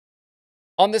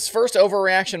On this first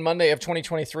Overreaction Monday of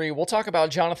 2023, we'll talk about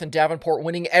Jonathan Davenport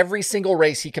winning every single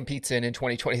race he competes in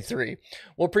 2023.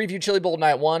 We'll preview Chili Bowl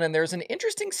Night 1, and there's an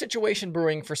interesting situation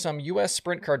brewing for some U.S.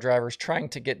 sprint car drivers trying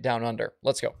to get down under.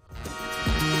 Let's go.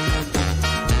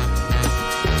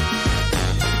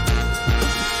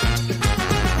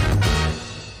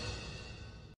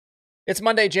 It's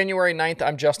Monday, January 9th.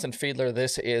 I'm Justin Fiedler.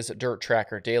 This is Dirt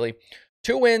Tracker Daily.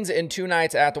 2 wins in 2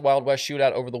 nights at the Wild West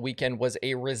Shootout over the weekend was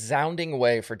a resounding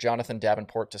way for Jonathan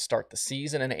Davenport to start the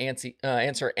season and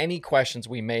answer any questions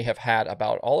we may have had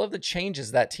about all of the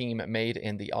changes that team made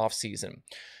in the offseason.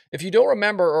 If you don't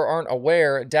remember or aren't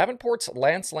aware, Davenport's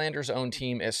Lance Landers' own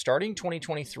team is starting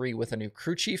 2023 with a new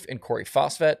crew chief in Corey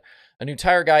Fosvet, a new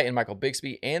tire guy in Michael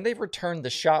Bixby, and they've returned the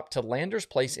shop to Landers'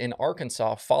 place in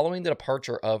Arkansas following the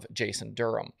departure of Jason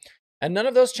Durham. And none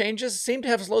of those changes seem to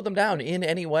have slowed them down in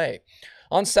any way.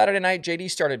 On Saturday night,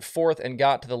 JD started 4th and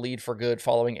got to the lead for good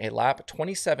following a lap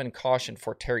 27 caution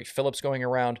for Terry Phillips going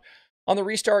around. On the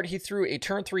restart, he threw a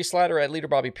turn 3 slider at leader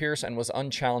Bobby Pierce and was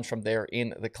unchallenged from there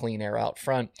in the clean air out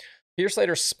front. Pierce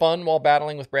later spun while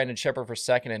battling with Brandon Shepard for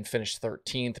 2nd and finished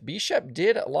 13th. B-Shep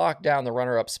did lock down the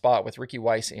runner-up spot with Ricky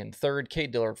Weiss in 3rd,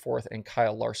 Cade Dillard 4th, and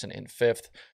Kyle Larson in 5th.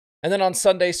 And then on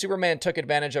Sunday, Superman took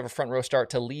advantage of a front row start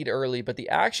to lead early, but the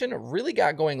action really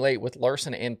got going late with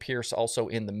Larson and Pierce also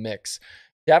in the mix.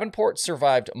 Davenport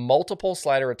survived multiple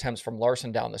slider attempts from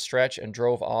Larson down the stretch and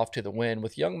drove off to the win,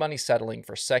 with Young Money settling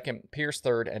for 2nd, Pierce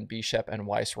 3rd, and Bishop and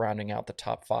Weiss rounding out the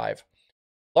top 5.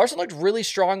 Larson looked really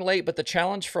strong late, but the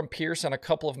challenge from Pierce and a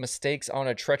couple of mistakes on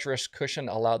a treacherous cushion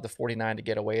allowed the 49 to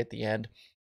get away at the end.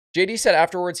 JD said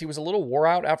afterwards he was a little wore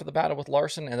out after the battle with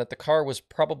Larson and that the car was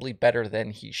probably better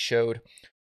than he showed.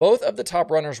 Both of the top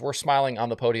runners were smiling on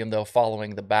the podium, though,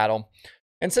 following the battle.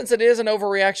 And since it is an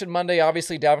Overreaction Monday,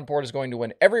 obviously Davenport is going to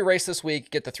win every race this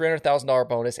week, get the $300,000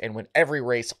 bonus, and win every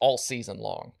race all season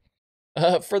long.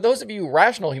 For those of you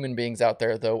rational human beings out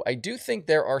there, though, I do think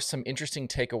there are some interesting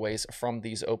takeaways from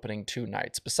these opening 2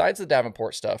 nights, besides the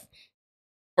Davenport stuff.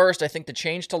 First, I think the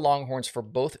change to Longhorns for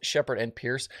both Shepard and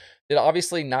Pierce did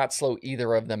obviously not slow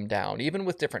either of them down. Even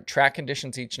with different track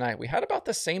conditions each night, we had about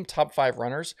the same top 5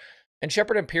 runners, and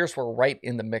Shepard and Pierce were right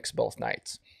in the mix both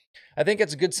nights. I think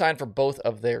it's a good sign for both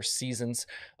of their seasons.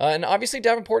 And obviously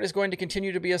Davenport is going to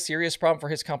continue to be a serious problem for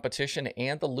his competition,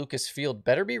 and the Lucas field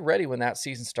better be ready when that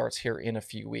season starts here in a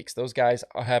few weeks. Those guys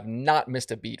have not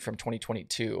missed a beat from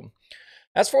 2022.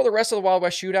 As for the rest of the Wild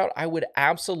West Shootout, I would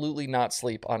absolutely not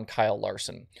sleep on Kyle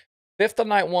Larson. 5th on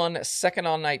night 1, 2nd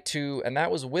on night 2, and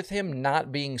that was with him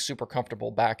not being super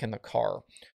comfortable back in the car.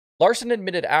 Larson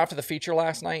admitted after the feature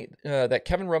last night that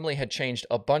Kevin Rumley had changed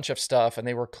a bunch of stuff, and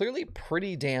they were clearly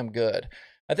pretty damn good.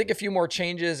 I think a few more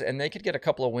changes, and they could get a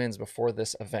couple of wins before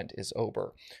this event is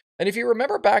over. And if you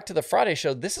remember back to the Friday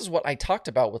show, this is what I talked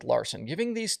about with Larson.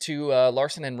 Giving these two,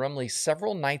 Larson and Rumley,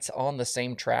 several nights on the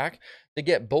same track to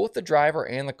get both the driver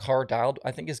and the car dialed,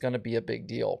 I think is going to be a big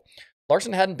deal.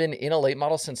 Larson hadn't been in a late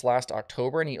model since last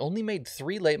October, and he only made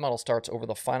 3 late model starts over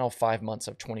the final 5 months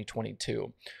of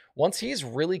 2022. Once he's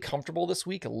really comfortable this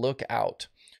week, look out.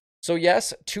 So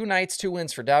yes, 2 nights, 2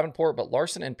 wins for Davenport, but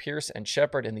Larson and Pierce and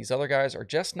Shepard and these other guys are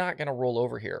just not going to roll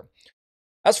over here.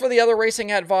 As for the other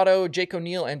racing at Vado, Jake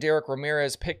O'Neill and Derek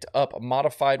Ramirez picked up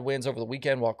modified wins over the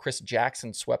weekend, while Chris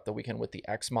Jackson swept the weekend with the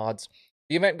X mods.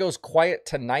 The event goes quiet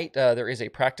tonight. There is a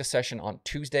practice session on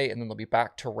Tuesday, and then they'll be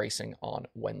back to racing on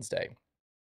Wednesday.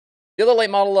 The other late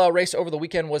model race over the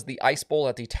weekend was the Ice Bowl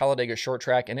at the Talladega Short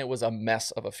Track, and it was a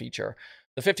mess of a feature.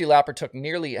 The 50-lapper took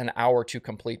nearly an hour to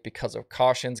complete because of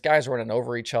cautions. Guys running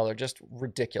over each other, just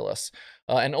ridiculous.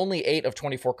 And only 8 of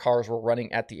 24 cars were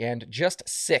running at the end. Just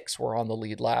 6 were on the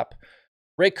lead lap.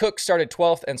 Ray Cook started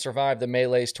 12th and survived the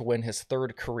melees to win his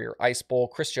 3rd career Ice Bowl.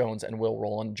 Chris Jones and Will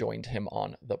Rowland joined him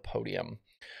on the podium.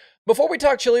 Before we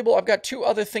talk Chili Bowl, I've got 2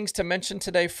 other things to mention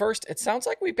today. First, it sounds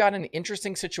like we've got an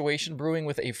interesting situation brewing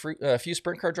with a few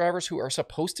sprint car drivers who are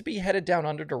supposed to be headed down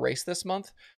under to race this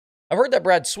month. I've heard that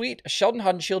Brad Sweet, Sheldon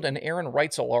Haudenschild, and Aaron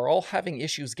Reitzel are all having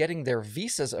issues getting their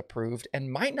visas approved and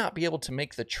might not be able to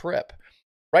make the trip.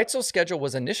 Reitzel's schedule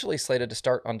was initially slated to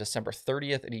start on December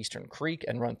 30th at Eastern Creek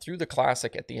and run through the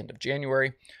Classic at the end of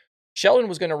January. Sheldon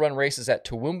was going to run races at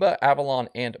Toowoomba, Avalon,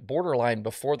 and Borderline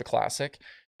before the Classic,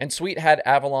 and Sweet had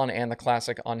Avalon and the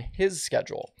Classic on his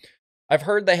schedule. I've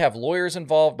heard they have lawyers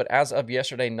involved, but as of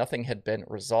yesterday, nothing had been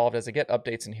resolved. As I get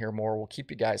updates and hear more, we'll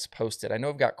keep you guys posted. I know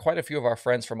I've got quite a few of our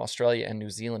friends from Australia and New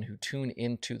Zealand who tune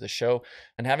into the show,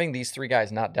 and having these 3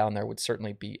 guys not down there would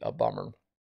certainly be a bummer.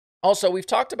 Also, we've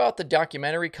talked about the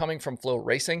documentary coming from Flow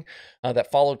Racing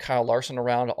that followed Kyle Larson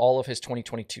around all of his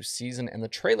 2022 season, and the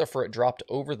trailer for it dropped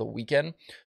over the weekend.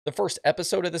 The first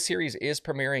episode of the series is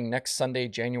premiering next Sunday,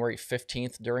 January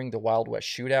 15th during the Wild West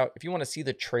Shootout. If you want to see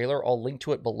the trailer, I'll link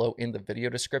to it below in the video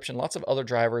description. Lots of other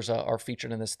drivers are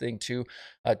featured in this thing too.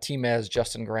 T-Mez,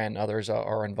 Justin Grant, and others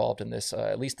are involved in this,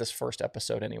 at least this first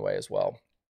episode anyway as well.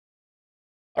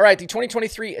 All right, the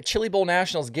 2023 Chili Bowl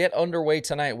Nationals get underway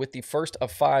tonight with the first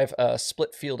of 5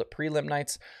 split field prelim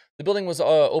nights. The building was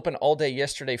open all day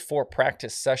yesterday for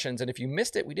practice sessions, and if you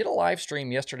missed it, we did a live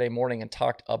stream yesterday morning and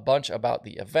talked a bunch about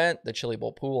the event, the Chili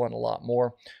Bowl pool, and a lot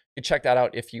more. You can check that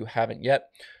out if you haven't yet.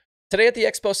 Today at the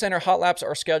Expo Center, hot laps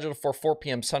are scheduled for 4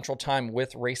 p.m. Central Time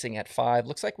with racing at 5.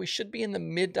 Looks like we should be in the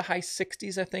mid to high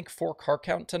 60s, I think, for car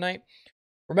count tonight.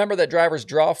 Remember that drivers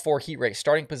draw for heat race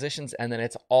starting positions, and then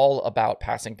it's all about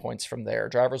passing points from there.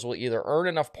 Drivers will either earn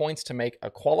enough points to make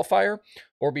a qualifier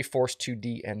or be forced to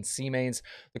D and C mains.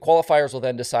 The qualifiers will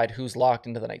then decide who's locked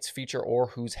into the night's feature or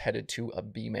who's headed to a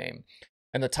B main.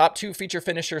 And the top 2 feature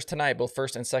finishers tonight, both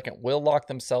first and second, will lock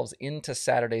themselves into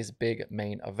Saturday's big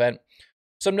main event.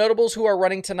 Some notables who are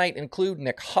running tonight include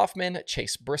Nick Hoffman,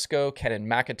 Chase Briscoe, Kenan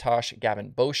McIntosh,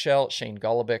 Gavin Boschel, Shane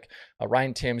Golubic,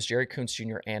 Ryan Timms, Jerry Coons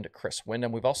Jr., and Chris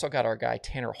Wyndham. We've also got our guy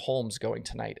Tanner Holmes going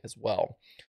tonight as well.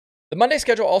 The Monday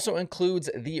schedule also includes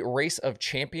the Race of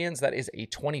Champions. That is a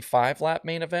 25-lap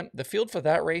main event. The field for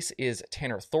that race is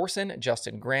Tanner Thorson,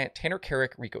 Justin Grant, Tanner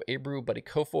Carrick, Rico Abreu, Buddy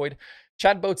Kofoid.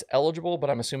 Chad Boat's eligible, but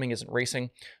I'm assuming isn't racing.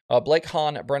 Blake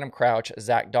Hahn, Brennan Crouch,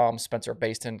 Zach Dahm, Spencer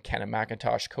Baston, Kenan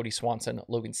McIntosh, Cody Swanson,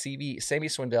 Logan Seavey, Sammy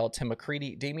Swindell, Tim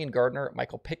McCready, Damian Gardner,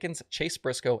 Michael Pickens, Chase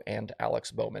Briscoe, and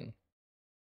Alex Bowman.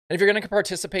 And if you're going to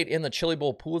participate in the Chili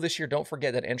Bowl pool this year, don't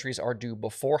forget that entries are due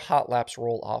before hot laps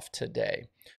roll off today.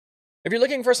 If you're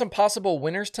looking for some possible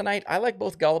winners tonight, I like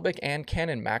both Golubic and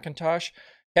Kenan McIntosh.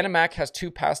 Kenan Mac has 2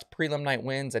 past prelim night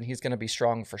wins, and he's going to be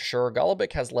strong for sure.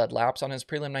 Golubic has led laps on his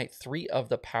prelim night 3 of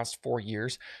the past 4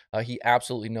 years. He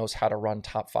absolutely knows how to run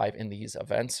top 5 in these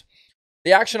events.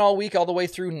 The action all week, all the way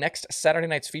through next Saturday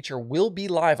night's feature, will be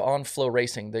live on Flow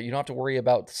Racing. You don't have to worry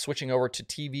about switching over to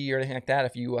TV or anything like that.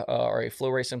 If you are a Flow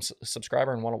Racing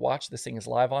subscriber and want to watch, this thing is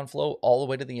live on Flow all the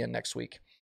way to the end next week.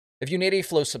 If you need a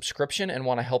Flow subscription and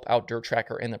want to help out Dirt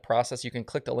Tracker in the process, you can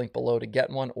click the link below to get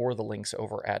one, or the links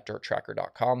over at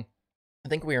dirttracker.com. I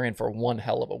think we are in for one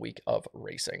hell of a week of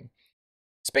racing.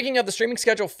 Speaking of the streaming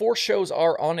schedule, 4 shows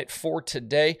are on it for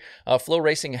today. Flow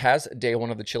Racing has day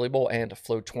 1 of the Chili Bowl and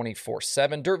Flow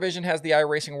 24/7. Dirt Vision has the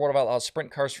iRacing World of Outlaws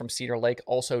sprint cars from Cedar Lake,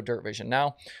 also Dirt Vision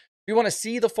Now. If you want to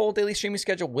see the full daily streaming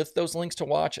schedule with those links to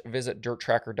watch, visit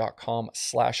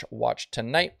dirttracker.com/watch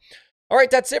tonight. All right,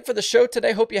 that's it for the show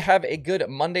today. Hope you have a good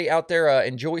Monday out there.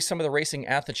 Enjoy some of the racing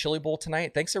at the Chili Bowl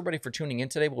tonight. Thanks, everybody, for tuning in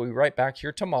today. We'll be right back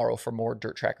here tomorrow for more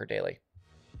Dirt Tracker Daily.